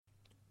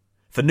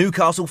For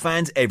Newcastle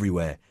fans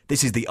everywhere,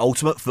 this is the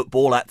ultimate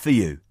football app for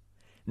you.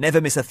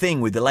 Never miss a thing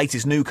with the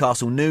latest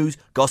Newcastle news,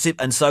 gossip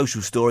and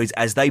social stories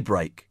as they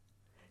break.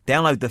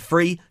 Download the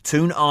free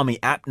Toon Army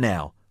app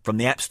now from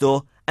the App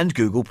Store and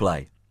Google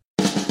Play.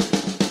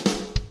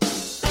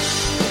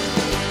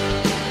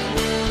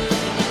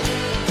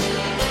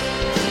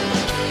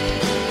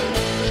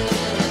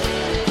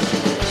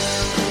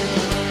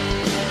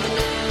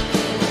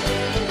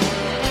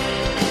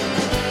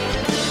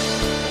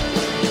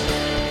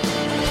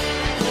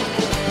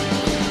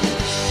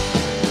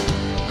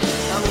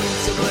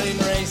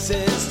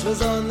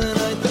 Was on the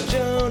 9th of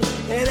June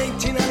in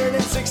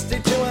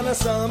 1862 on a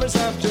summer's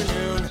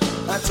afternoon.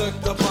 I took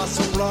the bus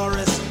from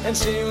Loris and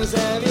she was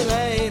heavy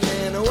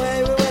laden.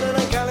 Away we went and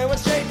on Cali went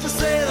straight to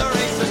see the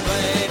race and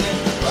played.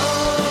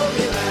 Oh,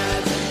 me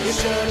lads, you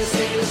should have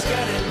seen us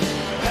getting.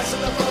 Passing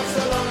the folks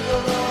along the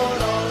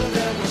road, all of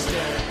them were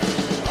staring.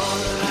 All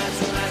the lads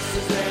and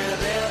lasses there,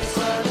 they had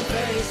smiling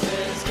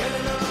faces,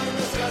 getting along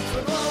the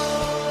Scotsman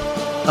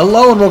road.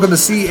 Hello and welcome to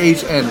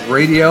CHN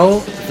Radio.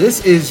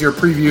 This is your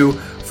preview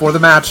for the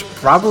match.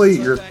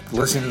 Probably you're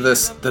listening to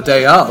this the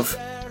day of,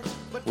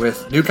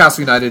 with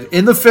Newcastle United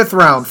in the 5th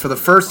round for the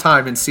first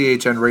time in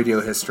CHN radio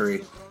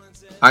history.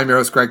 I'm your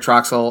host, Greg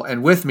Troxell,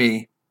 and with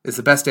me is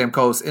the best damn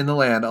co-host in the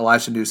land,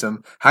 Elijah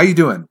Newsom. How you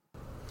doing?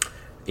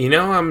 You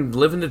know, I'm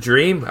living the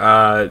dream.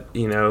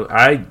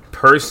 I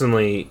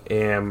personally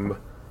am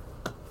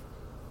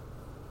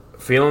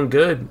feeling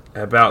good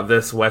about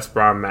this West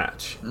Brom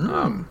match.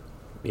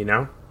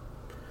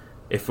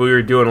 If we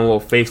were doing a little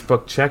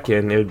Facebook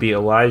check-in, it would be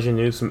Elijah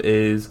Newsom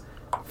is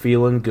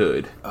feeling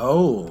good.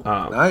 Oh,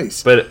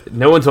 nice. But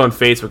no one's on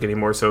Facebook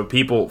anymore, so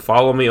people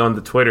follow me on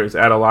the Twitters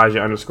at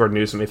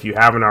Elijah_Newsom if you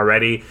haven't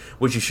already,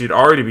 which you should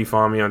already be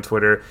following me on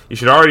Twitter. You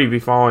should already be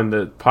following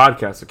the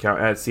podcast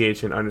account at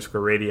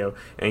CHN_radio,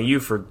 and you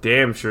for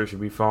damn sure should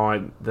be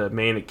following the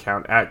main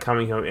account at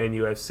Coming Home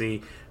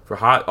NUFC for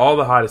all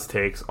the hottest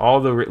takes,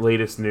 all the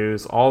latest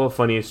news, all the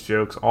funniest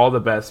jokes, all the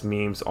best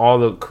memes, all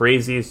the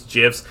craziest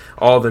GIFs,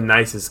 all the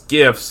nicest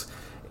GIFs,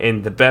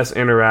 and the best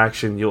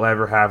interaction you'll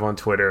ever have on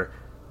Twitter.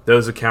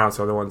 Those accounts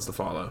are the ones to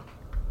follow.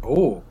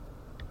 Oh,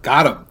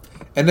 got them.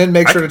 And then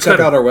make sure to check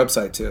out our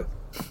website, too.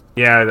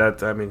 Yeah,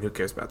 who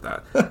cares about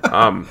that?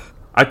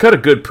 I cut a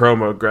good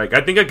promo, Greg.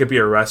 I think I could be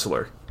a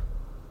wrestler.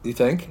 You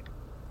think?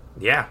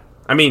 Yeah.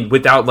 I mean,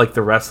 without,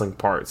 the wrestling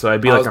part. So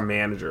I'd be a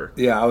manager.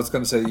 Yeah, I was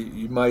going to say,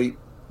 you might...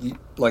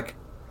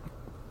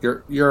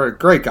 You're a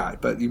great guy,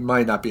 but you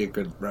might not be a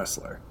good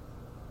wrestler.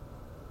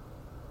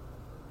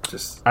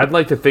 I'd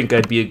like to think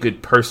I'd be a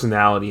good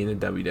personality in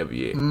the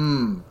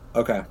WWE.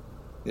 Okay.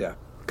 Yeah.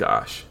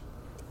 Gosh.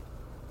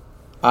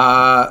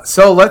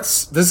 So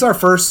this is our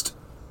first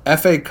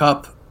FA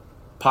Cup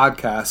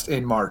podcast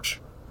in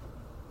March.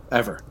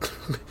 Ever.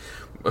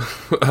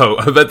 Oh,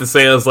 I was about to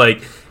say, I was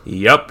like,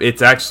 yep,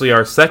 it's actually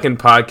our second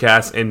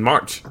podcast in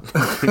March.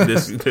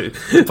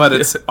 But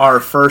it's our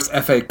first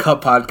FA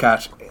Cup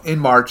podcast in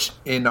March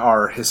in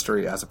our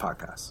history as a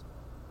podcast.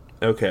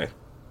 Okay.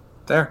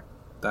 There.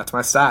 That's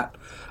my stat.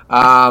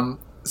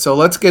 So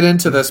let's get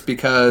into this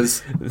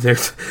because...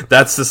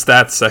 that's the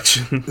stats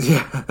section.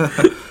 Yeah.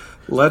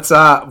 Let's...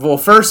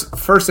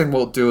 first thing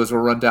we'll do is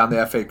we'll run down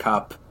the FA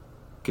Cup,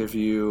 give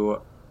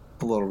you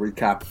a little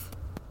recap.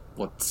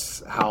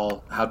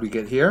 How'd we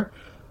get here?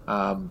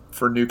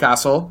 For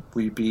Newcastle,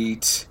 we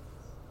beat...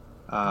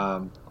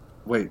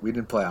 we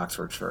didn't play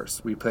Oxford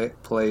first. We played...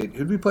 Who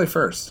did we play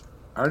first?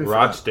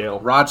 Rochdale.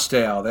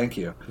 Rochdale, thank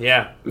you.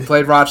 Yeah. We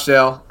played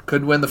Rochdale.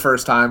 Couldn't win the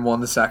first time, won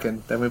the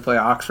second. Then we play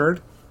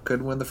Oxford.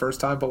 Couldn't win the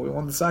first time, but we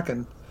won the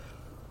second.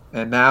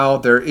 And now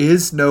there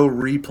is no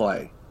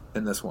replay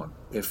in this one.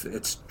 If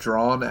it's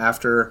drawn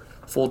after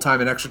full time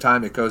and extra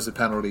time, it goes to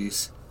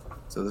penalties.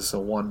 So this is a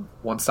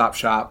one-stop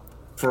shop.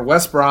 For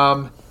West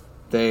Brom,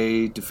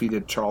 they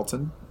defeated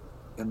Charlton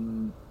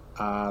in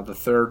the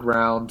 3rd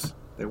round.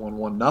 They won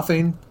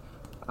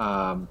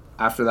 1-0.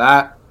 After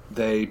that,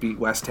 they beat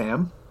West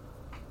Ham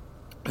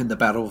in the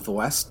Battle of the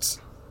Wests,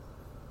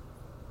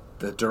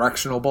 the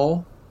Directional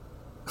Bowl.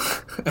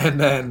 And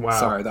then, wow.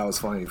 Sorry, that was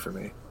funny for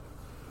me.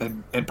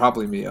 And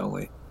probably me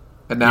only.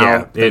 And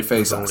now they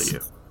face us.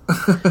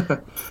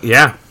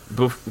 Yeah.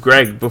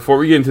 Greg, before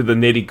we get into the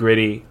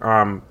nitty-gritty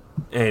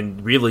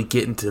and really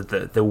get into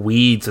the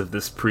weeds of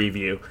this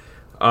preview,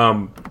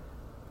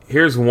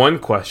 here's one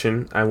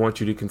question I want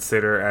you to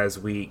consider as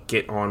we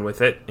get on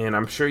with it. And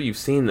I'm sure you've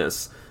seen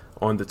this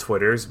on the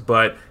Twitters,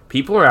 but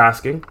people are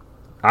asking,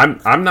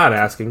 I'm not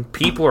asking,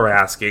 people are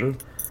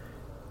asking,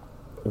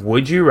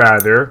 would you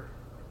rather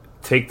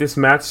take this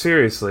match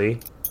seriously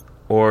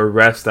or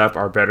rest up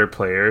our better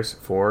players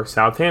for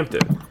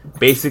Southampton?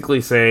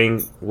 Basically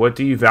saying, what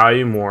do you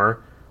value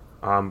more,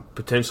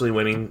 potentially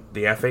winning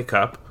the FA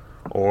Cup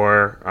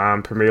or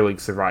Premier League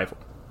survival?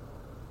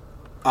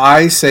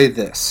 I say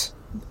this.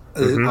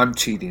 Mm-hmm. I'm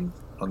cheating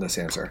on this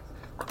answer.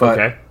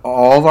 But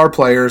all of our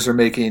players are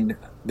making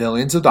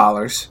millions of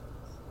dollars,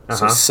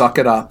 so suck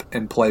it up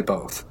and play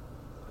both.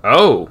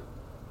 Oh,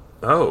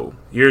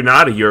 you're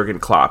not a Jurgen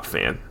Klopp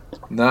fan.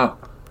 No.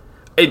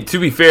 And to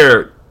be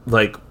fair,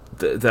 like,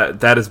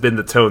 that has been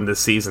the tone this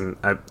season.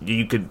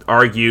 You could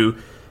argue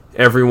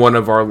every one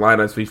of our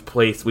lineups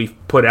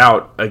we've put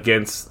out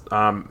against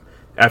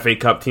FA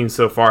Cup teams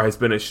so far has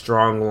been a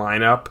strong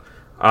lineup.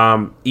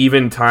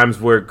 Even times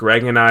where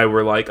Greg and I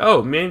were like,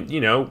 oh man,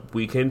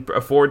 we can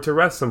afford to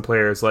rest some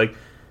players. Like,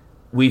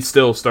 we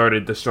still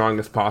started the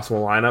strongest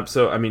possible lineup.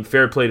 So, I mean,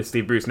 fair play to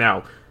Steve Bruce.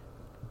 Now,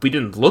 we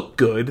didn't look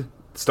good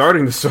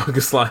starting the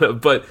strongest lineup,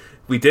 but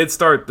we did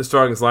start the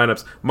strongest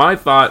lineups. My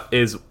thought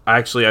is,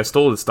 actually, I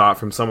stole this thought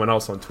from someone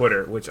else on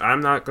Twitter, which I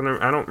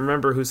don't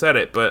remember who said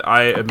it, but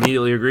I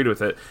immediately agreed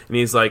with it. And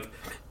he's like,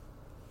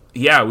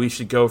 yeah, we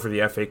should go for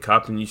the FA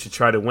Cup and you should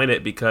try to win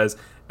it, because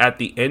at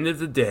the end of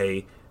the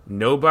day,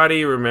 no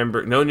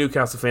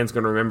Newcastle fan's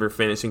going to remember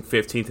finishing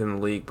 15th in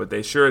the league, but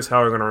they sure as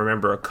hell are going to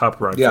remember a cup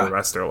run for the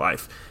rest of their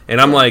life.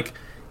 And I'm like,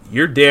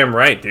 you're damn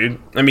right,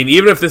 dude. I mean,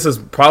 even if this is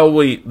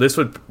probably this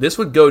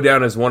would go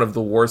down as one of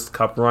the worst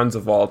cup runs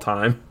of all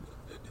time,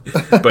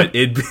 but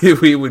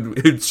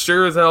it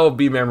sure as hell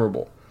be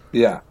memorable.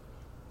 Yeah,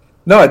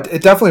 no,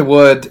 it definitely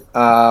would.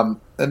 And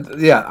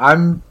yeah,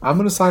 I'm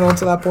going to sign on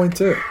to that point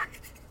too.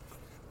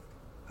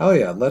 Hell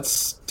yeah,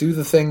 let's do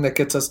the thing that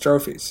gets us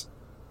trophies.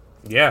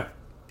 Yeah.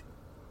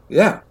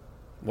 Yeah.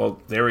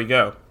 Well, there we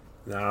go.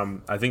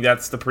 I think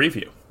that's the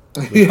preview.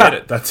 We did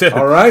it. That's it.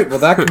 All right. Well,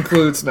 that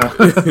concludes now.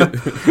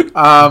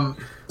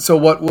 So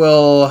what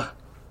will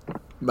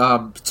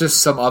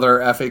just some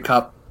other FA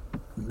Cup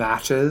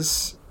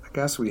matches, I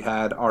guess. We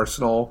had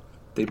Arsenal.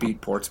 They beat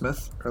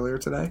Portsmouth earlier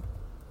today.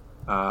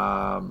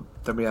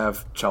 Then we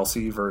have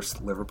Chelsea versus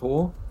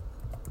Liverpool.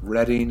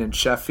 Reading and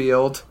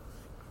Sheffield.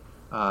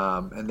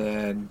 And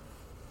then...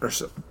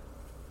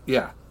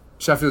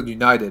 Sheffield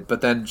United,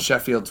 but then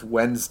Sheffield's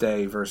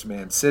Wednesday versus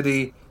Man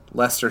City,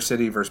 Leicester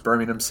City versus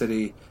Birmingham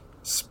City,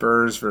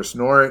 Spurs versus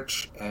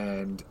Norwich,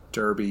 and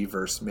Derby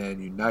versus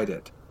Man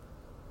United.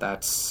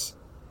 That's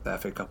the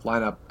FA Cup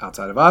lineup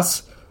outside of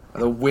us.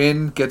 The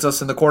win gets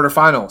us in the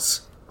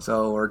quarterfinals,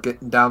 so we're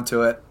getting down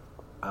to it,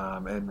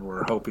 and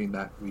we're hoping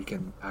that we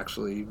can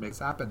actually make this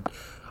happen.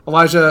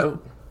 Elijah,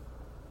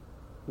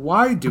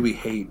 why do we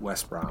hate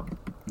West Brom?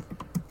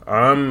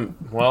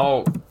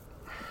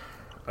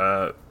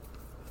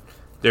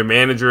 Their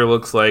manager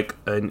looks like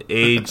an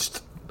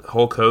aged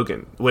Hulk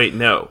Hogan. Wait,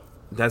 no.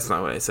 That's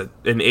not what I said.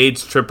 An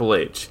aged Triple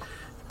H.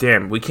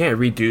 Damn, we can't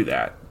redo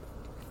that.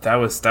 That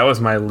was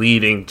my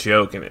leading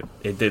joke, and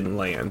it didn't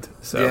land.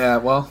 So yeah,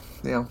 well,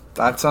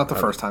 that's not the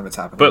first time it's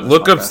happened. But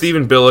look up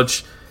Stephen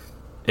Bilic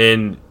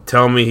and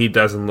tell me he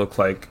doesn't look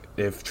like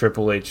if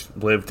Triple H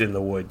lived in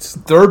the woods.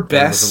 Their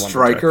best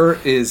striker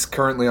is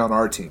currently on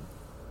our team.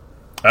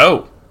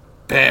 Oh.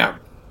 Bam.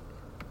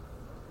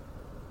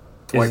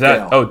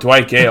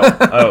 Dwight Gale.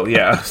 Oh,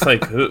 yeah. I was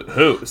like,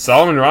 who?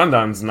 Solomon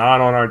Rondon's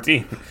not on our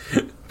team.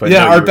 But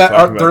yeah,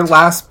 their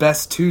last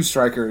best two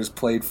strikers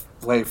played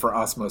for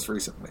us most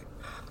recently.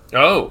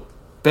 Oh.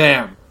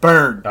 Bam.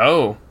 Burn.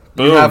 Oh.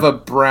 Boom. You have a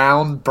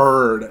brown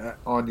bird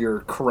on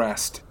your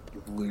crest,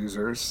 you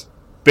losers.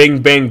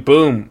 Bing, bang,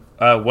 boom.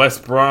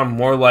 West Brom,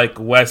 more like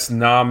West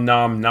Nom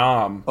Nom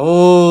Nom.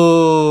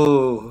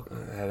 Oh.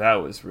 That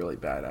was really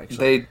bad,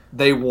 actually.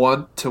 They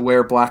want to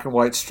wear black and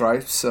white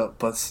stripes,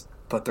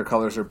 but their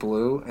colors are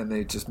blue, and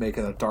they just make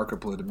it a darker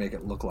blue to make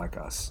it look like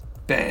us.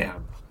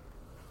 Bam.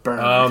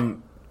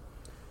 Burn.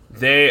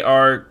 They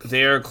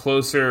are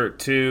closer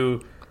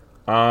to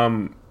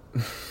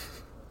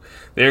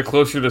they're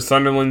closer to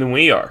Sunderland than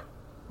we are.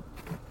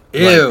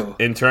 Ew.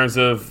 In terms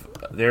of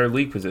their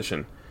league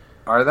position.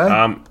 Are they?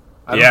 I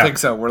don't think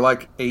so. We're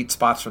like 8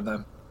 spots from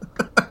them.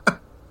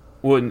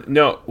 Well,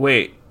 no,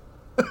 wait.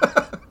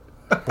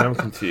 I'm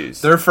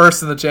confused. They're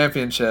first in the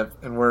championship,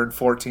 and we're in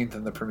 14th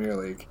in the Premier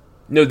League.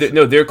 No,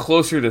 they're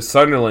closer to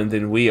Sunderland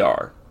than we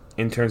are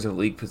in terms of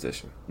league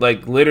position.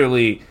 Like,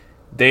 literally,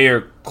 they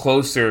are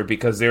closer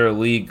because they're a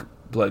league,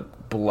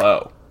 like,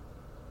 below.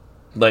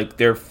 Like,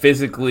 they're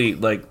physically,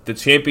 like, the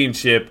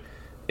championship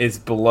is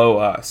below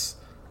us.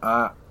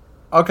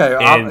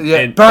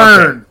 Okay.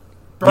 Burn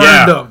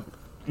them.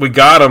 We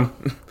got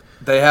them.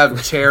 They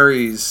have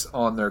cherries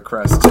on their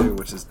crest, too,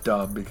 which is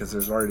dumb because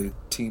there's already a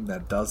team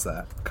that does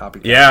that.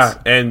 Copycats.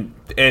 Yeah, and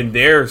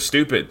they're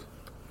stupid.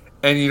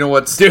 And you know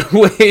what's...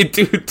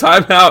 Dude,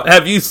 time out.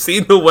 Have you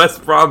seen the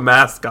West Brom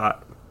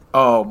mascot?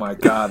 Oh, my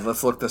God.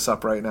 Let's look this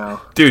up right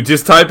now. Dude,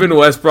 just type in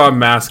West Brom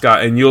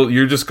mascot, and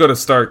you're just going to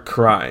start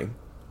crying.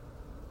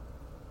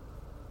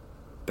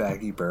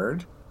 Baggy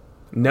bird?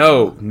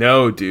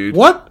 No, dude.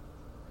 What?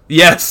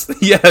 Yes.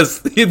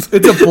 It's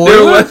a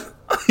boiler?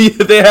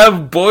 They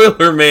have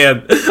Boiler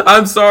Man.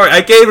 I'm sorry.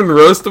 I can't even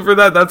roast them for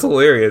that. That's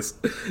hilarious.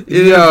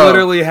 They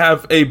literally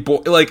have a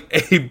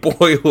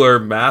boiler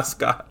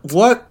mascot.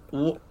 What?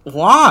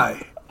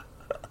 Why?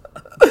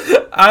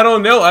 I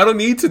don't know. I don't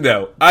need to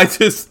know.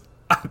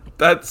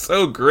 That's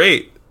so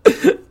great.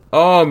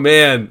 Oh,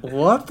 man.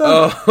 What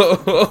the?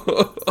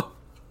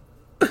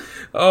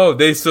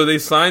 They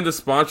signed a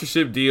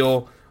sponsorship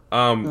deal.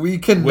 We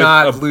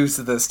cannot lose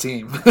to this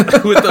team. With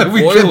the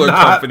Boiler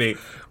Company.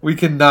 We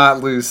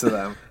cannot lose to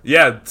them.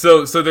 Yeah,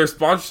 so their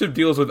sponsorship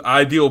deals with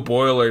Ideal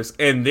Boilers,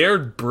 and their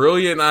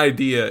brilliant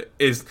idea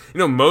is,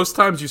 most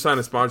times you sign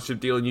a sponsorship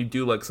deal and you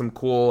do like some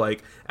cool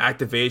like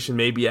activation,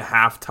 maybe a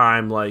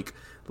halftime like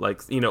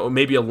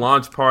maybe a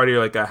launch party or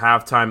like a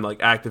halftime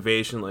like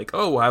activation, like,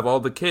 oh, we'll have all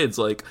the kids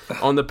like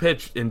on the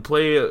pitch and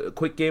play a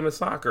quick game of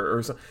soccer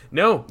or something.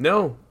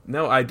 No.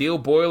 Ideal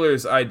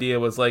Boilers' idea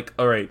was like,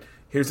 all right,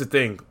 here's the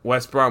thing,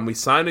 West Brom, we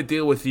signed a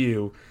deal with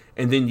you,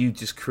 and then you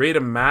just create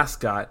a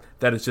mascot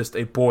that is just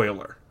a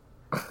boiler.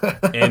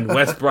 And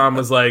West Brom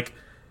was like,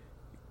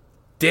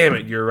 damn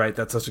it, you're right,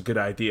 that's such a good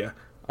idea.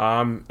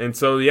 And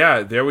so,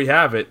 yeah, there we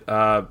have it.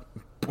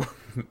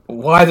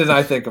 Why didn't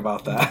I think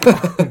about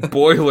that?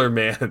 Boiler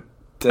Man.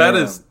 Damn. That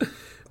is,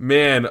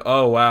 man,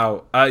 oh,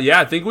 wow. Yeah,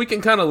 I think we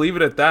can kind of leave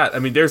it at that. I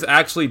mean, there's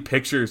actually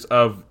pictures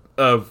of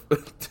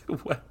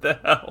what the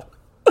hell?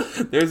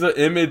 There's an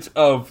image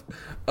of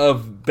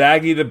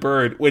Baggy the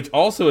Bird, which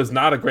also is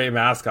not a great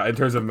mascot in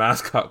terms of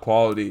mascot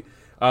quality,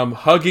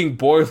 hugging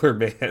Boiler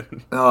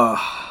Man.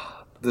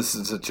 Oh, this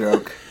is a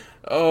joke.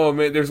 Oh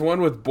man, there's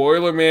one with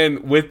Boiler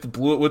Man with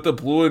the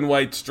blue and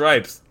white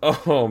stripes.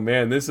 Oh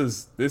man, this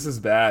is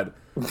bad.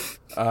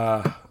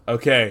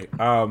 Okay.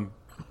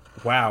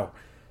 Wow.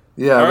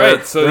 Yeah. All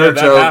right. So they're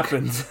that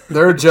happens.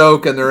 They're a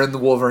joke, and they're in the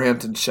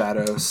Wolverhampton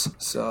shadows.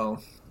 So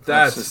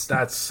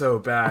that's so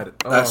bad.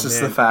 Oh, that's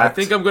just man. the fact. I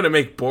think I'm gonna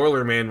make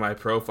Boiler Man my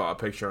profile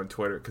picture on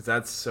Twitter because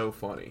that's so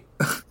funny.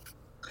 That's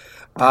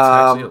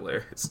actually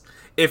hilarious.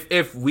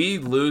 If we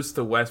lose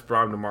to West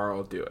Brom tomorrow,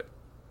 I'll do it.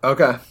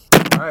 Okay. All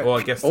right. Well,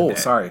 I guess today. Oh,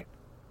 sorry.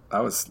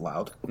 That was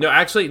loud. No,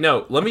 actually,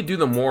 no. Let me do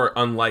the more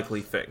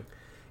unlikely thing.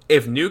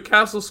 If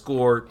Newcastle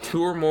score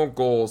 2 or more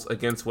goals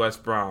against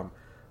West Brom,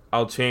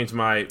 I'll change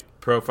my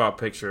profile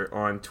picture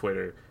on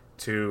Twitter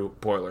to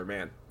Boiler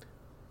Man.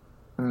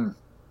 All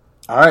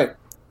right.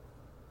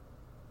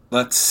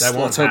 Let's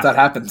hope that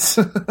happens.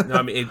 No,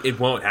 I mean, it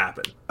won't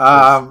happen.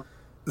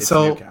 It's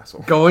so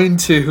Newcastle. Going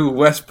to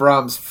West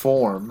Brom's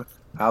form,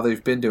 how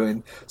they've been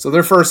doing. So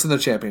they're first in the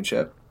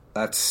championship.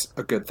 That's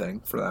a good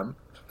thing for them.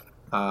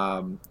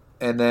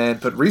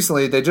 But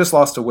recently they just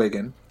lost to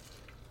Wigan.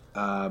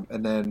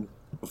 And then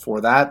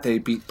before that, they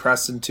beat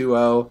Preston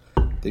 2-0.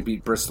 They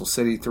beat Bristol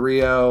City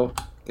 3-0.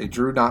 They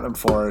drew Nottingham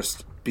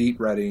Forest, beat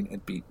Reading,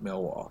 and beat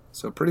Millwall.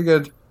 So pretty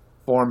good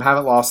form.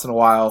 Haven't lost in a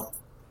while.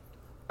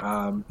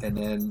 And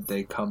then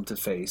they come to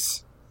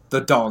face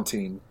the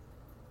daunting,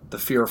 the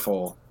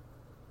fearful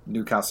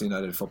Newcastle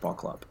United Football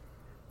Club.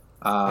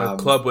 A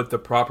club with the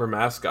proper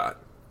mascot.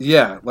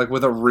 Yeah, like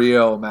with a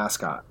real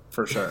mascot,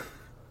 for sure.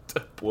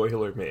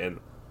 Boiler Man.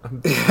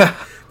 Yeah.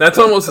 That's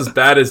almost as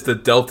bad as the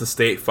Delta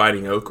State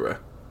fighting Okra.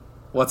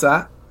 What's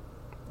that?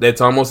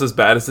 It's almost as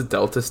bad as the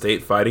Delta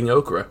State fighting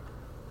Okra.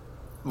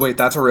 Wait,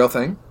 that's a real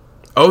thing?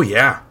 Oh,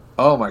 yeah.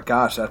 Oh, my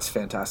gosh, that's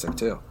fantastic,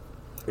 too.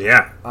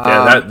 Yeah.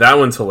 That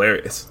one's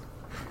hilarious.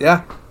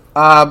 Yeah.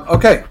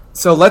 Okay,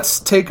 so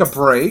let's take a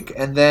break,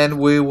 and then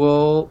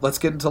let's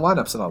get into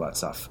lineups and all that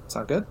stuff.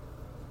 Sound good?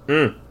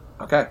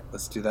 Okay,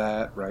 let's do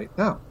that right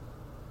now.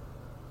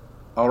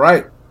 All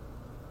right.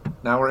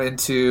 Now we're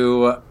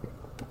into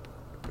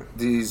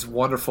these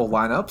wonderful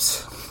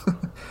lineups.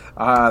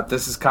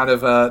 This is kind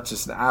of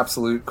just an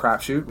absolute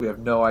crapshoot. We have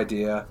no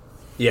idea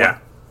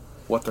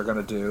what they're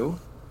going to do.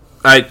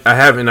 I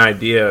have an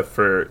idea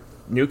for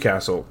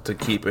Newcastle to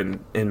keep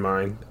in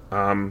mind.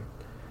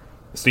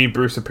 Steve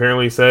Bruce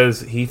apparently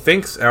says he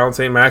thinks Alan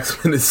St.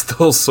 Maximin is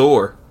still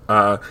sore,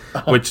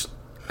 which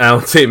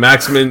Alan St.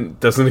 Maximin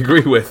doesn't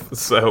agree with.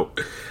 So,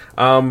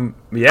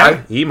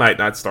 he might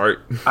not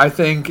start. I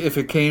think if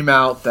it came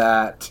out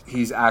that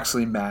he's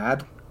actually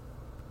mad,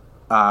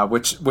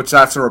 which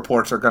that's the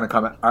reports are going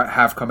to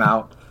have come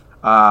out,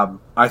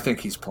 I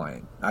think he's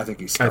playing. I think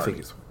he's starting. I think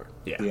he's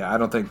yeah. I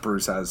don't think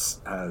Bruce has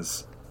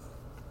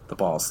the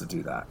balls to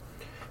do that.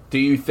 Do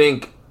you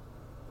think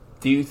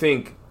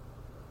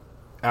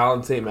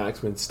Alan St.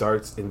 Maximin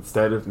starts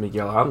instead of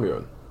Miguel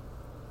Almiron?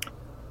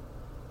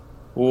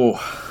 Ooh,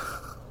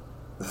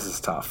 this is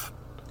tough.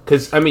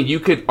 Because, I mean, you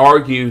could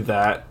argue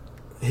that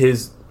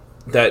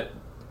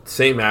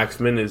St.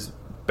 Maximin is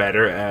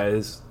better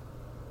as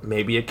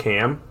maybe a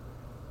cam,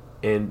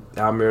 and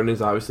Almiron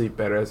is obviously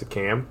better as a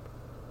cam.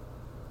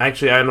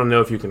 Actually, I don't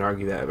know if you can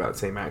argue that about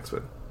St.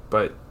 Maximin,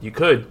 but you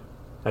could,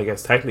 I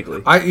guess,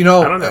 technically. I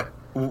don't know.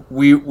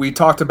 We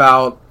talked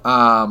about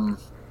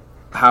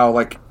how,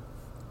 like,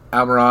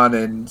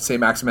 Almiron and St.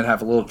 Maximin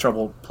have a little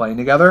trouble playing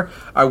together.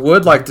 I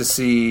would like to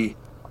see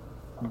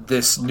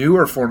this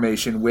newer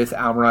formation with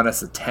Almiron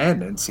as a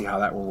 10 and see how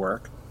that will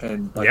work.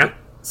 And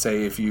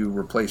say if you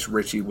replace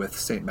Richie with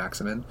St.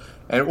 Maximin,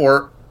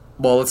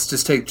 let's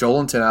just take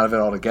Joelinton out of it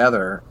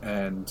altogether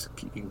and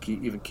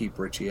even keep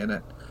Richie in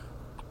it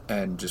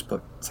and just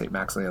put St.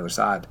 Max on the other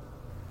side.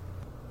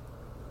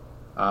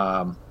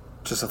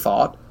 Just a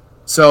thought.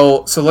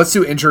 So let's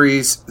do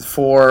injuries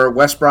for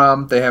West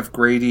Brom. They have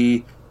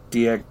Grady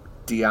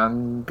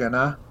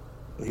Diangana.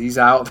 He's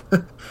out.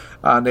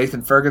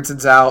 Nathan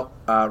Ferguson's out.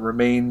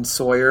 Romain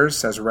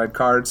Sawyers has a red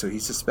card, so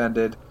he's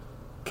suspended.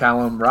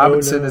 Callum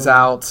Robinson is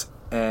out,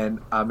 and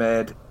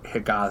Ahmed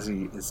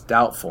Higazi is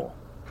doubtful.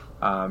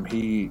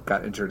 He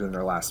got injured in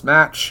their last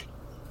match.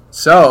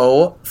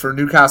 So, for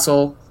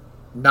Newcastle,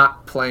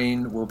 not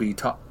playing will be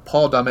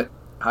Paul Dummett,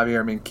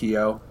 Javier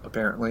Manquillo,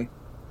 apparently.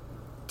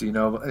 Do you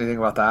know anything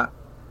about that?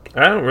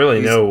 I don't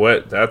really know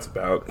what that's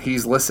about.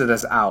 He's listed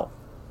as out.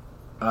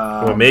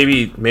 Well,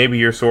 maybe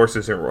your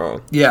sources are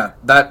wrong. Yeah,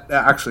 that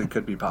actually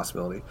could be a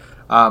possibility.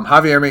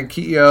 Javier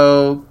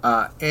Manquillo,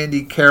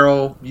 Andy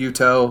Carroll,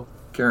 Yuto,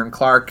 Kieran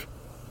Clark,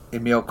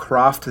 Emil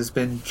Croft has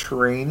been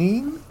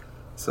training,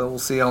 so we'll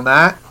see on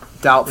that.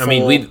 Doubtful. I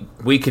mean,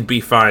 we could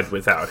be fine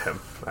without him,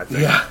 I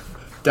think. Yeah.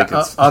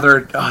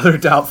 Other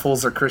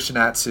doubtfuls are Christian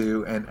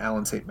Atsu and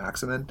Alan St.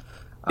 Maximin.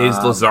 Is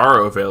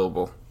Lazaro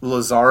available?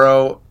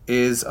 Lazaro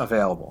is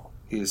available.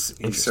 He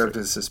served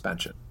his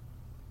suspension.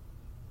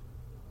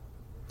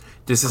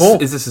 Is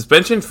the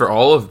suspension for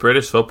all of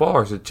British football,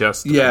 or is it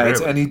just... Yeah,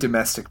 it's any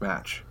domestic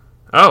match.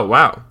 Oh,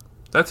 wow.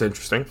 That's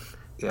interesting.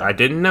 Yeah. I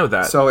didn't know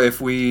that. So if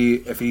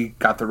he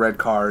got the red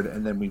card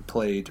and then we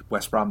played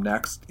West Brom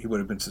next, he would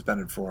have been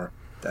suspended for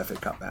the FA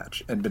Cup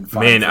match and been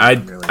fined.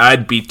 Man,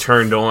 I'd be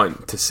turned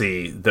on to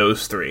see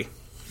those three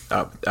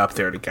up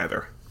there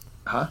together.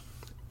 Huh?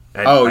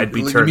 I'd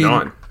be turned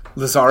on.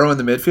 Lazaro in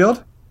the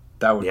midfield?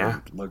 That would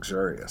be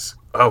luxurious.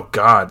 Oh,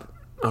 God.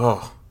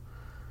 Oh.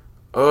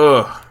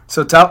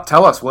 So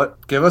tell us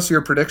give us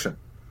your prediction.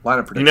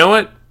 Lineup prediction. You know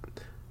what?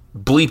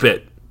 Bleep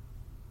it.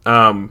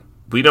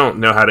 We don't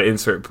know how to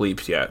insert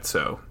bleeps yet,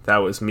 so that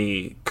was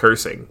me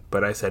cursing,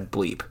 but I said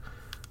bleep.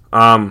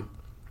 We're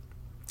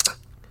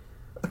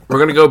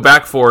going to go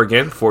back 4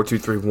 again,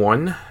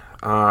 4-2-3-1.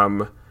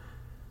 And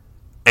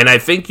I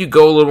think you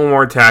go a little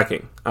more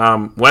attacking.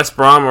 West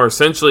Brom are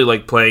essentially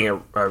like playing a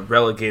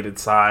relegated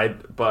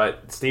side,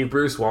 but Steve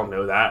Bruce won't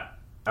know that.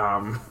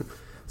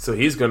 So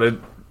he's going to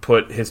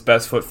put his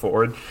best foot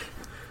forward.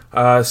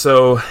 I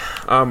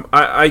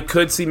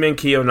could see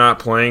Manquillo not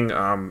playing.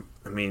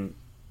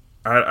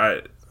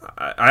 I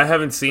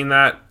haven't seen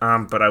that,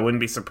 but I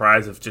wouldn't be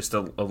surprised if just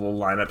a little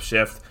lineup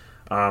shift.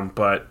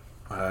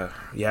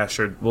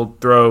 Sure. We'll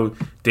throw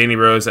Danny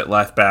Rose at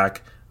left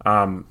back.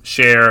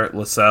 Cher,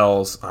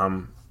 Lascelles,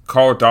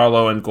 Carl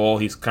Darlow in goal.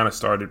 He's kind of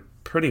started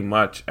pretty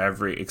much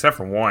except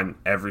for one,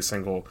 every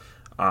single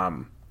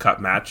cup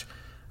match.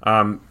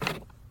 And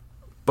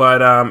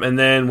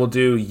then we'll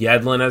do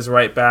Yedlin as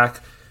right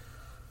back.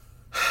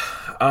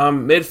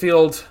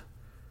 Midfield,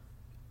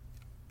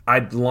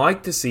 I'd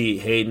like to see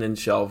Hayden and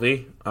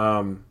Shelvey.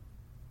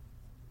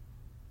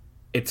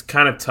 It's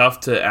kind of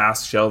tough to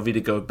ask Shelvey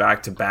to go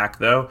back-to-back,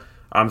 though.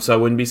 So I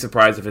wouldn't be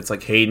surprised if it's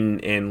like Hayden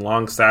in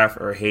Longstaff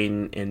or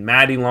Hayden in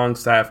Maddie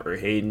Longstaff or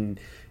Hayden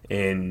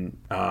in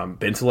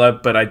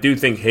Bentaleb. But I do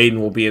think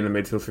Hayden will be in the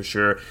midfield for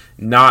sure.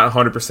 Not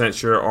 100%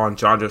 sure on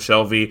Jonjo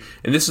Shelvey.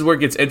 And this is where it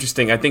gets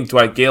interesting. I think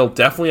Dwight Gale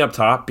definitely up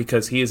top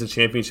because he is a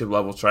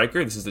championship-level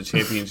striker. This is a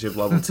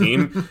championship-level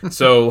team.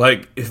 So,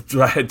 like, if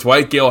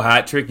Dwight Gale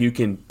hat-trick, you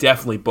can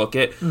definitely book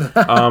it.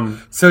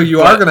 So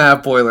you are going to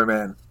have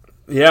Boilerman.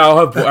 Yeah,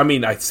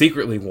 I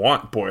secretly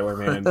want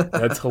Boilerman.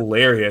 That's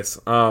hilarious.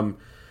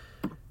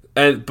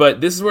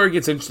 But this is where it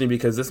gets interesting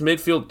because this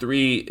midfield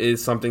three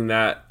is something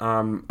that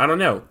I don't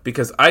know,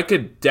 because I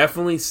could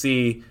definitely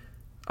see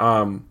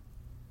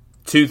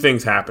two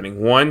things happening.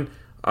 One,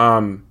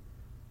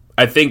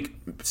 I think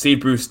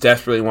Steve Bruce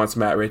desperately wants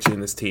Matt Ritchie in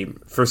this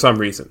team for some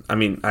reason. I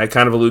mean, I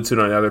kind of alluded to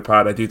it on another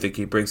pod. I do think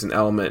he brings an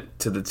element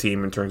to the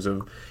team in terms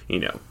of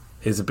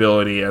his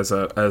ability as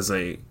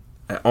a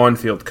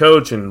on-field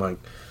coach and like.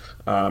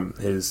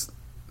 His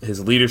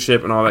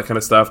leadership and all that kind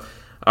of stuff.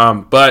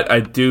 But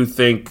I do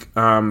think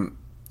Alan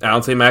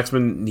St.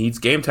 Maximin needs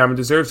game time and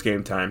deserves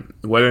game time.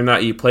 Whether or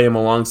not you play him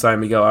alongside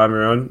Miguel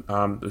Almiron,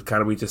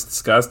 kind of we just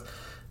discussed,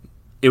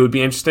 it would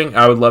be interesting.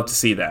 I would love to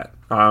see that.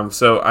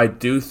 So I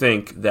do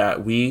think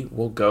that we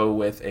will go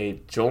with a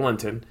Joel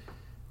Linton,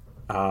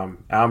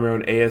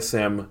 Almiron,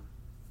 ASM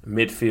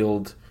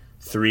midfield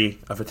three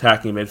of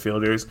attacking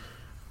midfielders.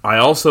 I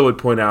also would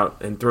point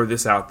out and throw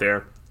this out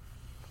there,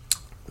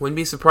 wouldn't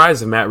be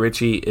surprised if Matt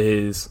Ritchie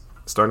is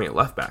starting at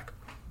left back.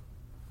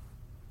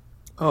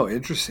 Oh,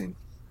 interesting.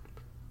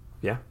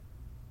 Yeah.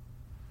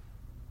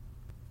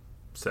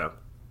 So,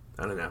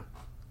 I don't know.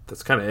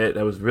 That's kind of it.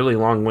 That was a really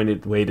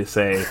long-winded way to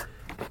say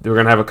we're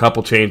going to have a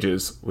couple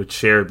changes with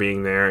Cher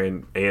being there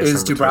and ASM.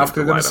 Is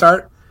Dubravka going to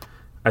start?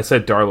 I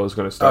said Darlow's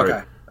going to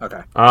start.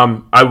 Okay.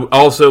 I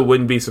also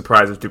wouldn't be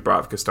surprised if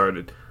Dubravka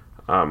started.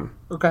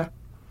 Okay.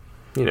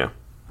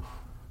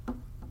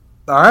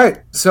 All right,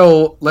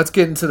 so let's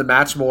get into the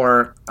match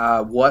more.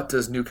 What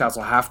does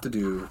Newcastle have to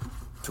do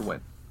to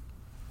win?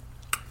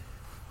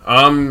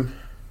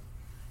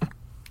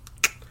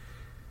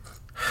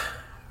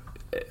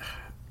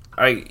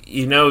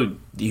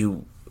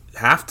 You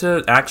have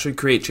to actually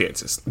create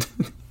chances.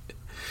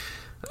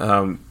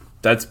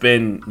 That's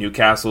been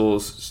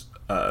Newcastle's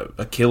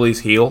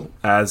Achilles heel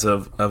as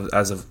of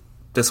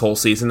this whole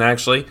season,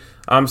 actually.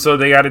 So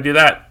they got to do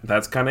that.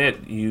 That's kind of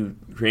it. You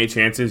create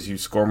chances, you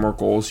score more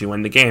goals, you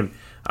win the game.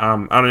 I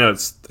don't know.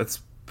 That's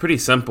pretty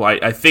simple.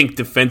 I think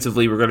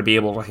defensively we're going to be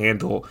able to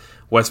handle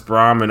West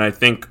Brom, and I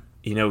think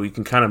we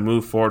can kind of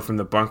move forward from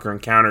the bunker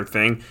and counter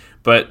thing.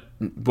 But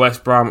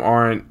West Brom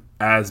aren't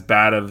as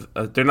bad of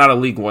they're not a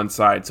League One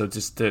side, so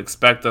just to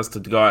expect us to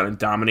go out and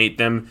dominate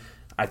them,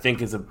 I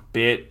think is a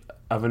bit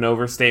of an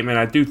overstatement.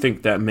 I do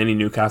think that many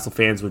Newcastle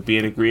fans would be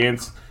in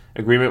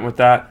agreement with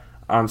that.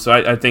 So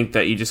I think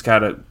that you just got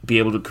to be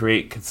able to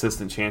create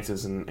consistent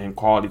chances and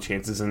quality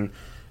chances and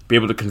be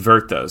able to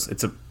convert those.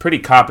 It's a pretty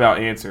cop-out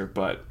answer,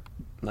 but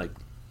like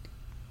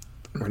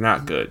we're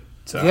not good.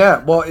 So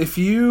yeah, well, if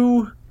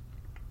you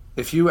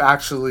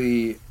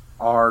actually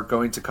are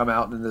going to come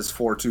out in this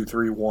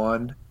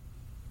 4-2-3-1,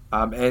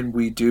 and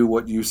we do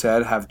what you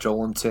said, have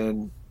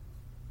Joelinton,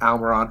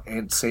 Almiron,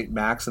 and St.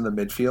 Max in the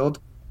midfield,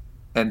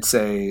 and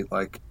say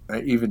like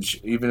even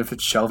if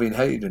it's Shelby and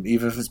Hayden,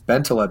 even if it's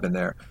Bentaleb in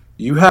there,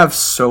 you have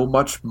so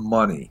much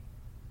money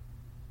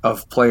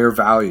of player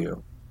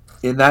value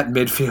in that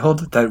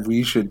midfield that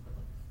we should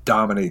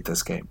dominate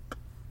this game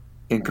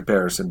in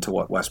comparison to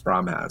what West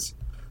Brom has.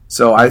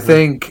 So I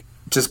think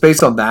just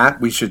based on that,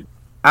 we should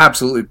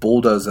absolutely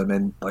bulldoze them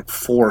and like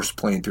force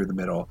playing through the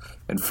middle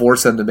and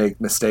force them to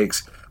make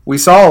mistakes. We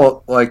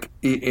saw like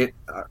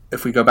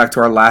if we go back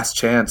to our last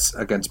chance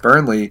against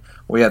Burnley,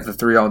 we had the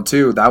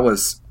 3-on-2. That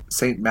was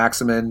St.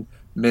 Maximin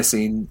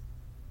missing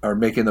or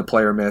making the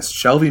player miss,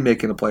 Shelby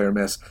making the player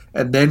miss,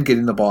 and then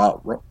getting the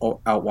ball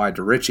out wide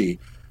to Richie.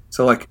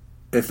 So like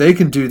if they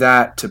can do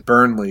that to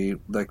Burnley,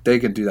 like they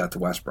can do that to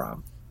West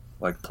Brom.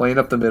 Like playing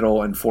up the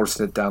middle and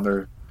forcing it down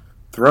their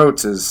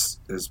throats is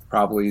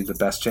probably the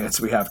best chance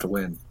we have to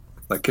win,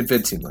 like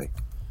convincingly.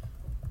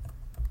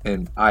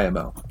 In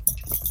IMO.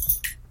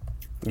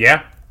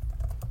 Yeah.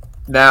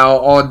 Now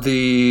on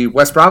the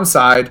West Brom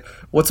side,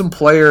 what's some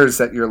players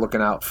that you're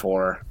looking out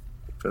for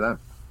them?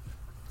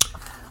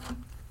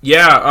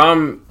 Yeah,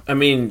 I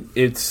mean,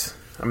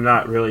 I'm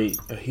not really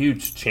a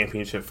huge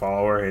championship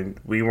follower, and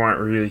we weren't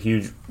really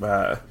huge,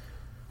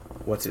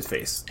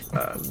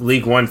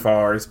 League One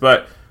followers.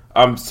 But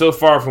so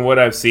far from what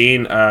I've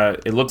seen,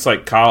 it looks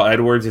like Kyle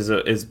Edwards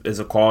is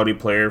a quality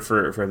player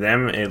for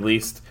them, at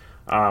least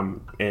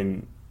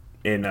in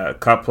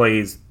cup play.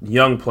 He's a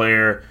young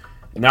player,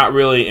 not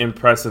really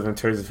impressive in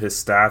terms of his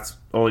stats,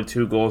 only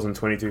 2 goals in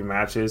 23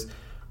 matches.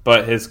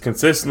 But has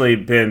consistently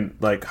been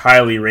like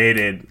highly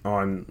rated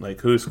on like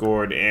Who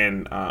Scored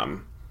and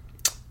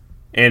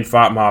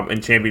FOTMob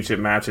in championship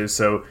matches.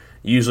 So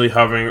usually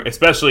hovering,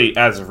 especially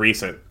as of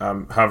recent,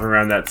 hovering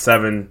around that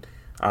 7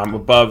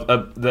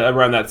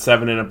 around that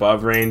 7 and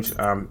above range.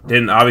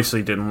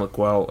 Didn't look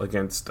well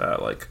against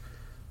like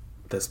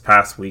this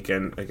past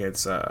weekend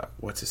against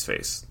what's his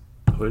face?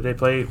 Who did they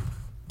play?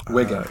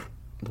 Wigan.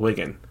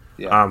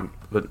 Yeah.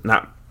 But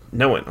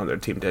no one on their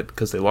team did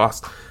because they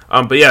lost.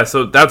 But yeah,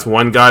 so that's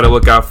one guy to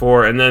look out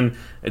for. And then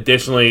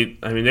additionally,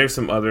 I mean, there's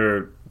some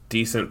other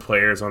decent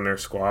players on their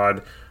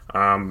squad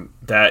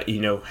that,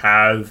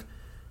 have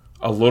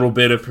a little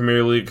bit of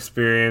Premier League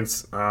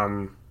experience.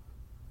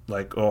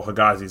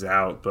 Higazi's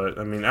out, but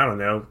I mean, I don't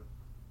know.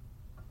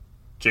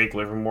 Jake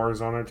Livermore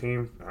is on our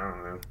team. I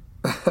don't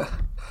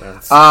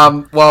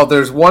know. Well,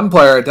 there's one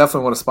player I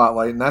definitely want to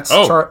spotlight, and that's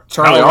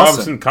Charlie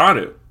Austin.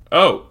 Kanu.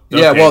 Oh,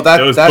 okay. Yeah. Well,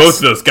 that's both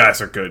of those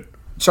guys are good.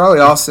 Charlie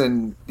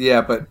Austin,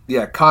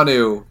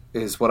 Kanu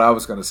is what I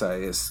was going to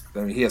say.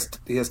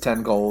 He has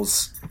 10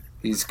 goals.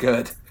 He's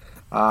good.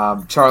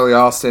 Charlie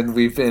Austin,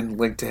 we've been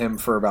linked to him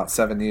for about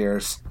 7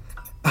 years.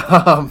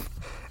 And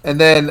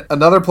then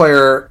another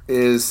player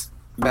is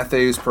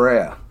Matheus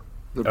Pereira,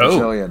 the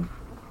Brazilian.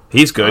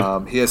 He's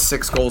good. He has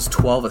 6 goals,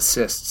 12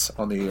 assists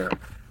on the year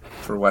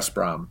for West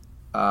Brom.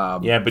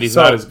 But he's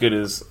not as good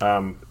as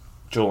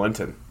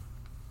Joelinton.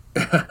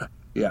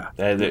 Yeah.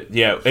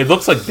 It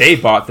looks like they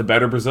bought the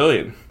better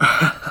Brazilian.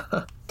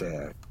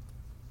 Dang.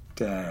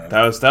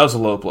 That was a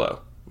low blow.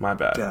 My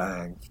bad.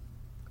 Dang.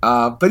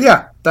 But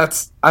yeah,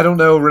 I don't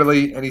know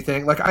really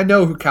anything. Like, I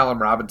know who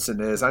Callum Robinson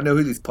is. I know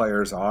who these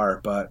players are,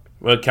 but...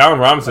 Well, Callum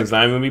Robinson's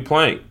not even going to be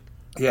playing.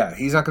 Yeah,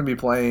 he's not going to be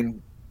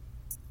playing.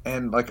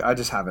 And, like, I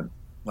just haven't...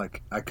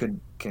 Like, I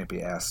can't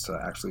be asked to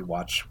actually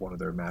watch one of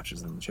their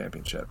matches in the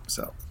championship,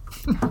 so...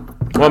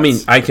 Well, I mean,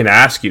 I can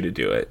ask you to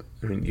do it.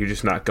 I mean, you're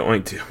just not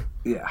going to.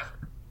 Yeah,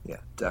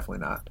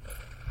 definitely not.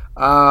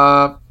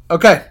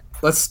 Okay,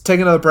 let's take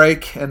another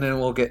break, and then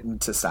we'll get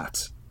into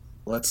stats.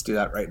 Let's do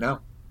that right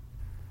now.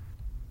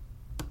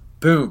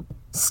 Boom.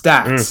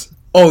 Stats.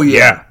 Oh,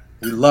 yeah.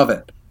 We love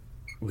it.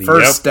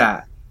 First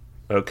stat.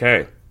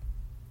 Okay.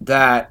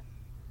 That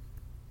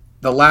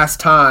the last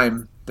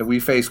time that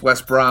we faced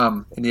West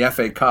Brom in the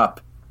FA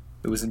Cup,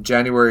 it was in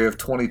January of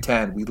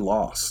 2010. We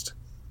lost.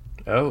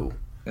 Oh.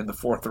 In the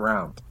 4th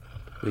round.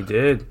 We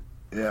did.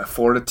 Yeah,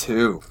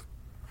 4-2.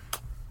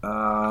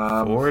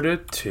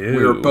 4-2.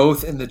 We were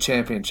both in the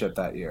championship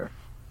that year.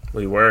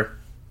 We were.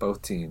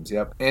 Both teams,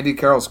 yep. Andy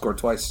Carroll scored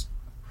twice.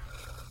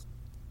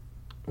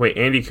 Wait,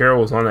 Andy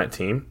Carroll was on that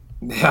team?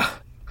 Yeah.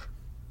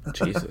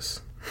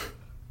 Jesus.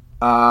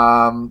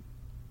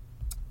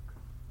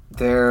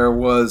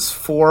 There's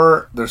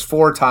 4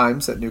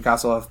 times that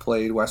Newcastle have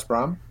played West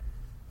Brom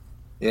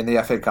in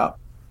the FA Cup.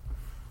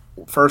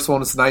 First one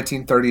was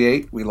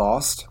 1938. We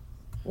lost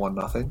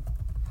 1-0.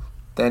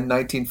 Then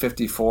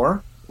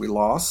 1954, we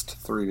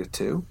lost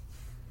 3-2.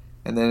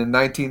 And then in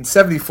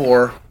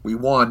 1974, we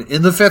won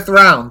in the 5th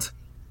round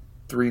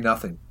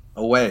 3-0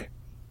 away.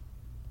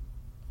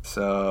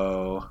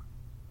 So,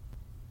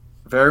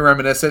 very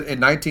reminiscent. In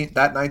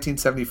that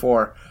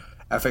 1974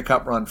 FA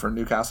Cup run for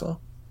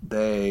Newcastle,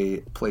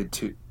 they played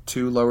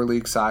two lower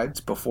league sides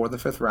before the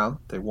 5th round.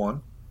 They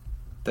won.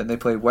 Then they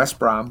played West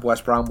Brom.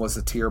 West Brom was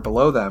a tier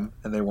below them,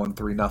 and they won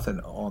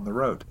 3-0 on the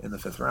road in the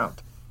 5th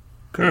round.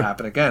 Could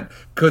happen again.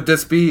 Could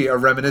this be a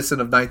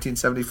reminiscent of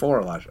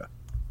 1974, Elijah?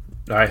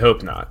 I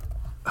hope not.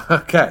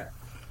 Okay.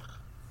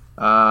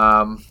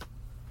 Yeah,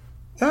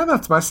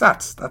 that's my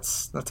stats.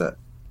 That's it.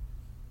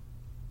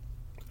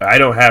 I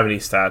don't have any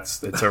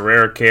stats. It's a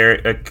rare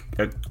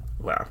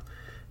wow.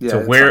 Yeah,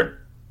 so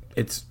where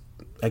it's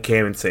I can't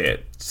even say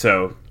it.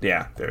 So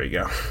yeah, there you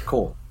go.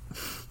 Cool.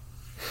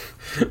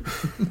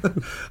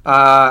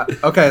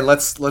 Okay,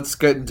 let's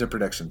get into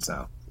predictions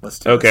now. Let's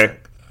do this thing.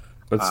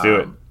 Let's do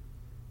it.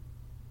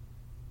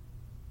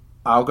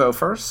 I'll go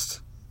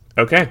first.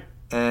 Okay.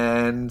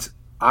 And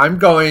I'm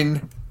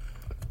going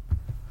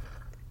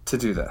to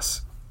do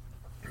this.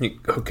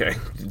 Okay.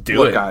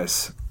 Look,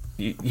 guys.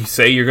 You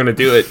say you're going to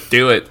do it.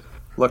 Do it.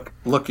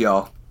 Look,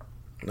 y'all.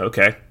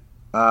 Okay.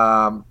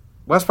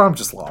 West Brom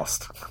just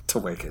lost to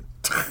Wigan.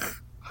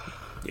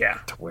 Yeah.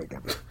 To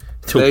Wigan.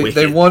 Wigan.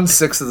 They won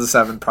 6 of the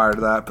 7 prior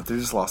to that, but they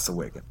just lost to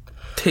Wigan.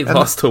 They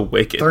lost to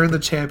Wigan. They're in the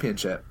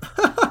championship.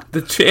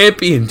 The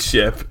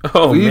championship.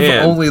 Oh, We've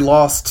man. only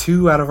lost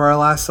 2 out of our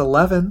last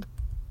 11.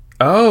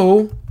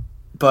 Oh.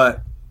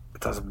 But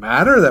it doesn't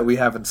matter that we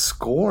haven't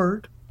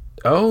scored.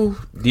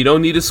 Oh, you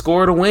don't need to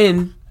score to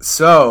win.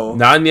 So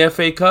not in the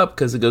FA Cup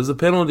because it goes to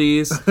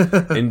penalties,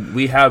 and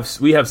we have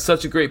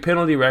such a great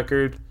penalty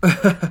record.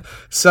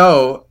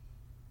 So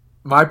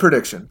my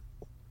prediction,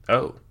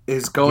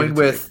 is going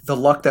with me. the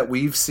luck that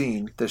we've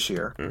seen this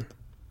year.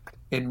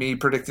 In me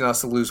predicting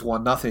us to lose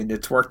 1-0,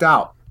 it's worked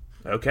out.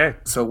 Okay.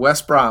 So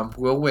West Brom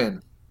will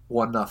win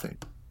 1-0.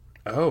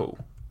 Oh,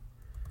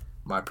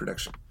 my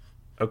prediction.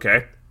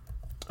 Okay.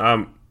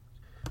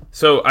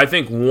 So I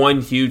think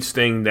one huge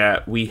thing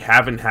that we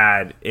haven't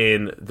had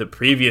in the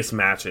previous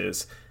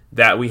matches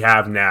that we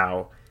have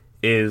now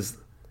is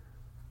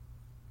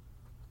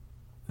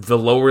the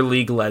lower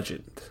league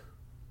legend,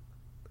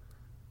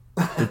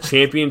 the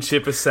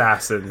championship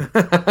assassin,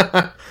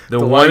 the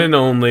one and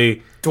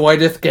only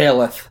Dwightith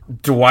Galeth.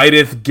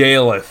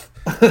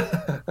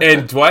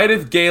 And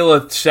Dwightith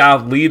Galeth shall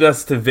lead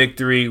us to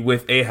victory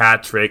with a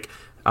hat trick.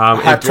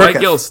 If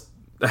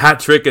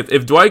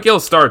Dwight Gale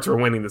starts, we're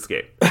winning this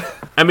game.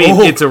 I mean,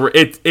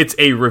 it's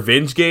a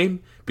revenge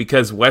game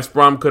because West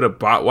Brom could have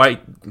bought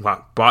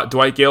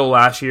Dwight Gale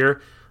last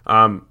year.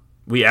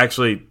 We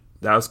actually,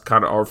 that was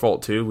kind of our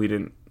fault too. We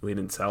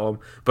didn't sell him,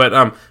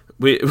 but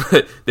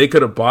they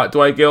could have bought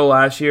Dwight Gale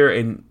last year,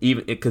 and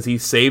even because he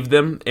saved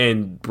them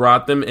and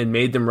brought them and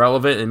made them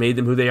relevant and made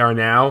them who they are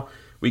now.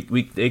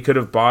 They could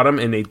have bought him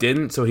and they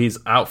didn't, so he's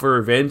out for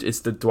revenge. It's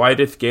the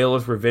Dwightith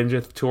Galeth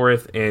Revengeth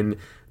Tourith, and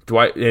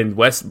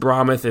West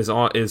Bromwich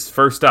is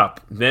first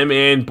up. Them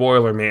and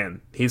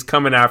Boilerman. He's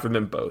coming after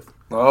them both.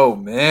 Oh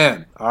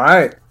man! All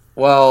right.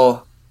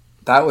 Well,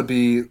 that would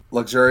be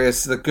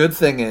luxurious. The good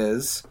thing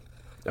is,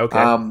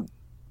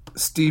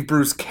 Steve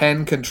Bruce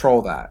can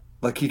control that.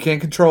 Like, he can't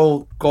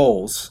control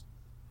goals,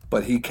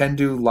 but he can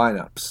do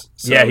lineups.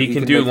 So yeah, he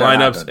can do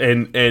lineups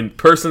and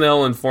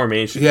personnel and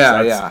formations.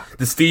 Yeah,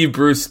 the Steve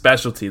Bruce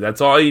specialty.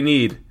 That's all you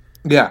need.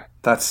 Yeah,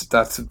 that's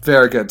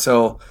very good.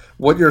 So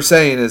what you're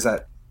saying is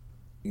that,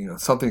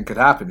 something could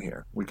happen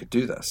here. We could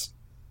do this.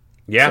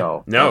 Yeah,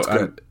 so, no,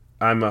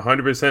 I'm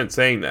 100%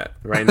 saying that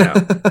right now.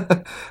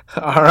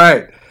 All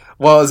right.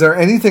 Well, is there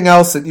anything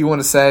else that you want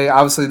to say?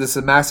 Obviously, this is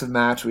a massive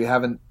match. We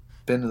haven't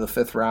been to the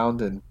 5th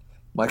round in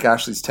Mike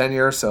Ashley's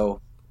tenure, so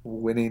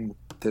winning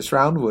this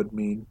round would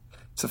mean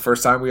it's the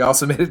first time we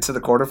also made it to the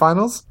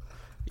quarterfinals.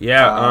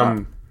 Yeah,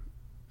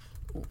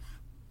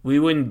 we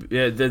wouldn't.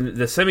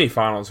 The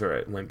semifinals are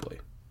at Wembley.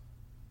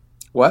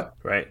 What?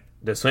 Right.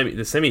 The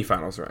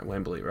semifinals are at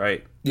Wembley,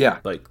 right? Yeah.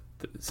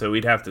 So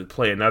we'd have to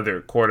play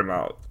another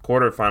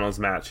quarterfinals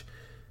match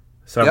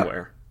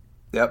somewhere.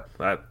 Yep.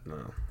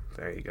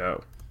 There you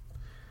go.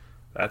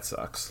 That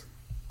sucks.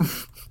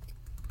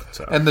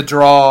 So. And the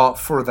draw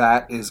for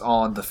that is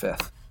on the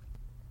 5th.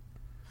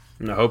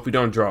 And I hope we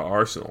don't draw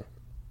Arsenal.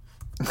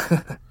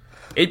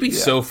 It'd be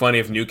so funny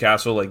if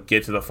Newcastle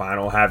get to the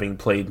final having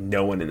played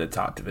no one in the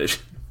top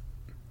division.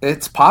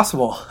 It's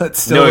possible.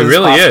 It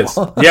really is.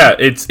 Yeah,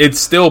 it's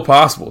still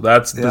possible.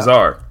 That's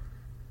bizarre.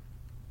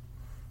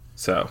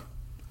 So,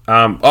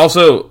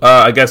 also,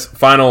 I guess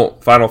final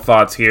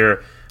thoughts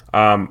here.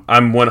 I'm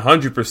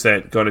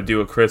 100% going to do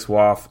go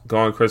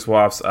on Chris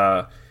Woff's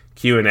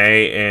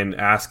Q&A and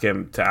ask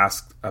him to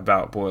ask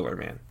about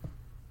Boilerman.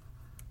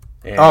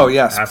 And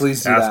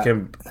please do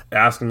that.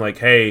 Ask him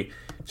hey,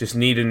 just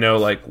need to know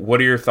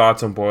what are your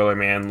thoughts on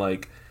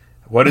Boilerman?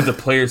 What do the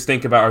players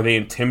think about? Are they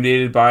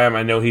intimidated by him?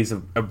 I know he's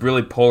a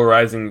really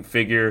polarizing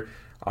figure.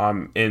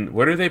 And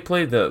where do they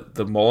play?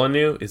 The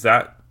Molineux? Is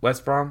that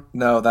West Brom?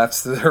 No,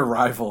 that's their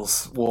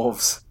rivals,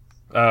 Wolves.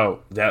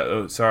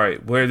 Sorry.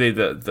 Where are they?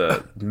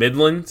 The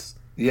Midlands?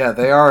 Yeah,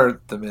 they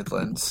are the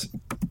Midlands.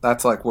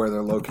 That's like where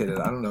they're located.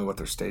 I don't know what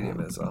their stadium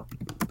is, though.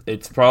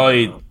 It's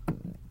probably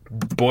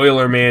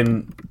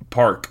Boilerman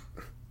Park.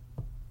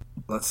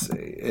 Let's see.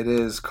 It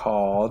is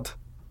called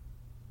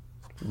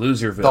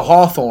Loserville. the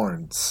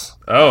Hawthorns.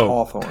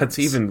 That's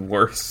even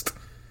worse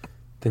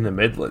than the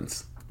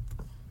Midlands.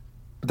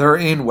 They're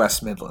in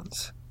West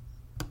Midlands.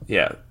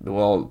 Yeah,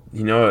 well,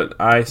 you know what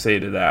I say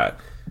to that?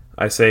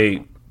 I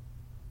say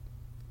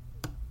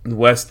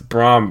West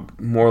Brom,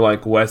 more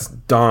like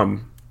West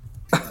Dumb.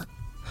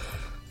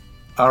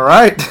 All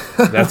right.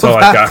 That's all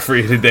I got for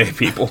you today,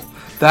 people.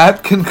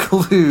 That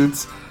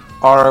concludes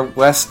our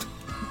West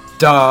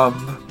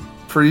Dumb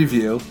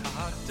preview.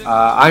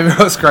 I'm your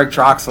host, Greg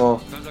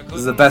Troxel. This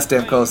is the best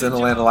damn coast in the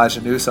land,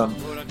 Elijah Newsom.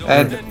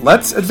 And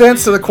let's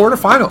advance to the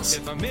quarterfinals.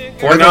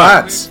 Or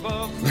not.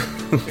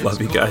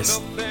 Love you guys.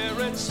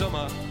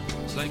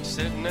 It's like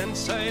sitting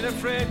inside a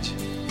fridge,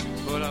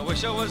 but I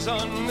wish I was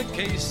on the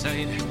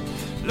quayside,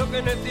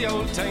 looking at the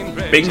old time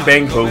bridge. Bing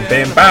bang boom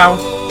bam bow.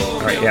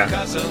 All right, yeah.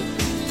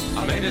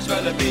 I might as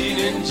well have been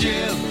in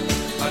jail.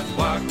 I'd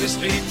walk the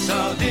streets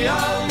all day.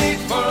 I'll need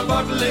for a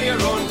bottle of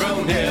your own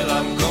brown ale.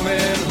 I'm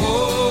coming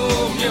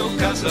home,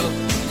 Newcastle.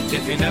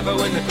 If you never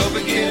win the cup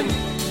again,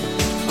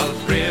 I'll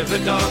brave the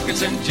dark at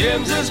St.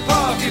 James's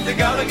Park. If the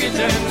Gallagher's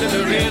end in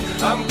the rain,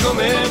 I'm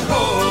coming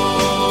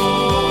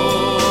home.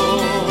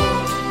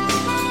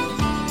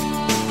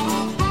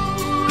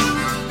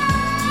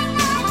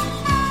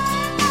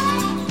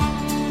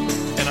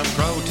 And I'm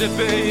proud to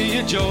be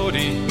a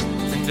Geordie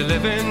and to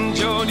live in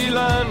Geordie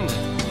land.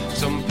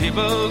 Some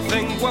people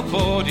think we're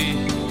bawdy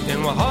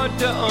and we're hard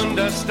to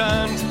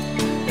understand,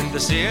 and they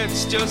say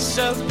it's just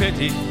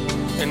self-pity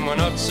and we're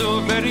not so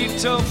very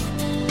tough,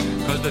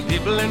 cause the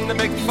people in the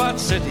big fat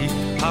city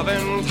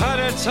haven't had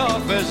it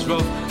half as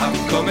rough. I'm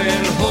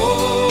coming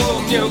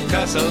home,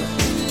 Newcastle.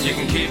 You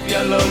can keep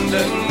your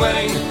London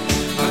wine.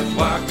 I'd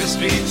walk the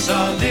streets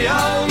all day.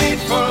 I'll meet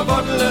for a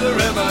bottle of the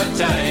River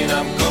Tyne.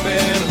 I'm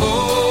coming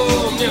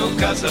home,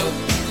 Newcastle.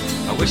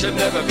 I wish I'd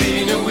never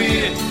been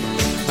away.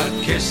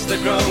 I'd kiss the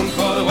ground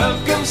for the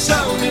welcome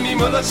sound and me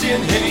mother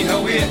saying, "Henny,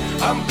 how are you?"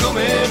 I'm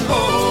coming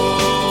home.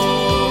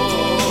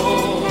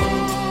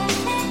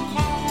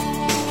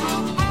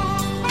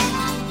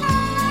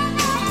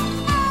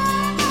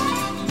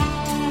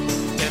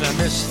 And I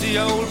miss the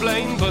old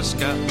blind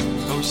busker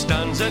who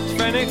stands at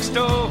Fenwick's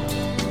door.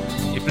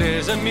 He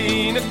plays a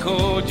mean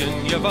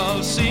accordion, you've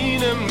all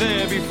seen him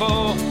there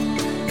before.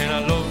 And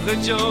I love the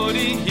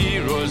Geordie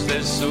heroes,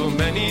 there's so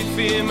many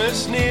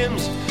famous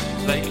names,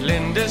 like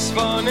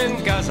Lindisfarne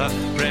and Gaza,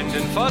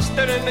 Brendan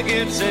Foster and the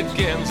Gateshead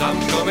Games.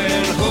 I'm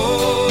coming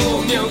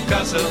home,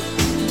 Newcastle.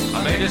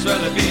 I might as well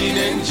have been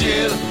in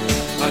jail.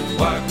 I'd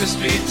walk the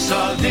streets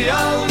all day.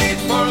 I'll need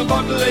for a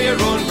bottle of your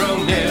own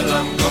brown ale.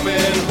 I'm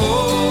coming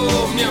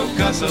home,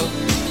 Newcastle.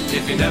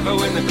 If you never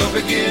win the cup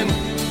again,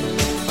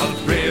 I'll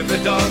brave the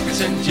dark at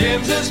St.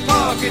 James's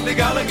Park at the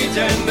Gallagher's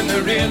end in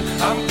the rain.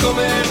 I'm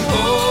coming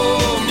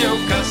home,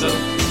 Newcastle.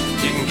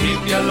 You can keep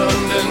your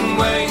London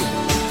wine.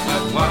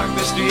 I'd walk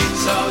the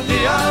streets all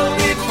day. I'll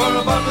need for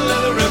a bottle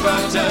of the River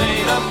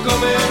Tyne. I'm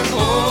coming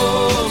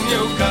home,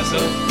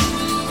 Newcastle.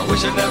 I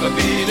wish I'd never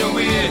been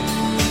away.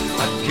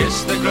 I'd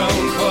kiss the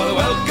ground for the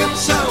welcome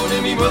sound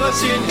and me mother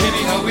saying,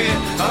 "Henny, how are you?"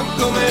 I'm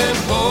coming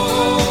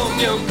home,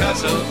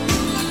 Newcastle.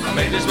 I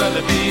might as well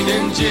have been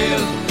in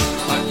jail.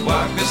 I'd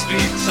walk the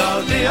streets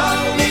all day.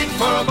 I'll need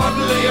for a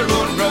bottle of your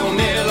own brown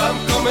ale. I'm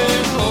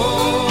coming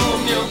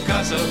home,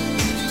 Newcastle.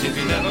 If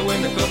you never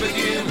win the cup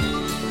again,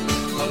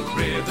 I'll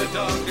brave the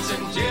dark at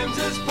St.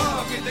 James's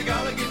Park at the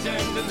Gallagher's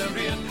end in the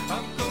rain.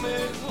 I'm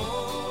coming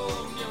home.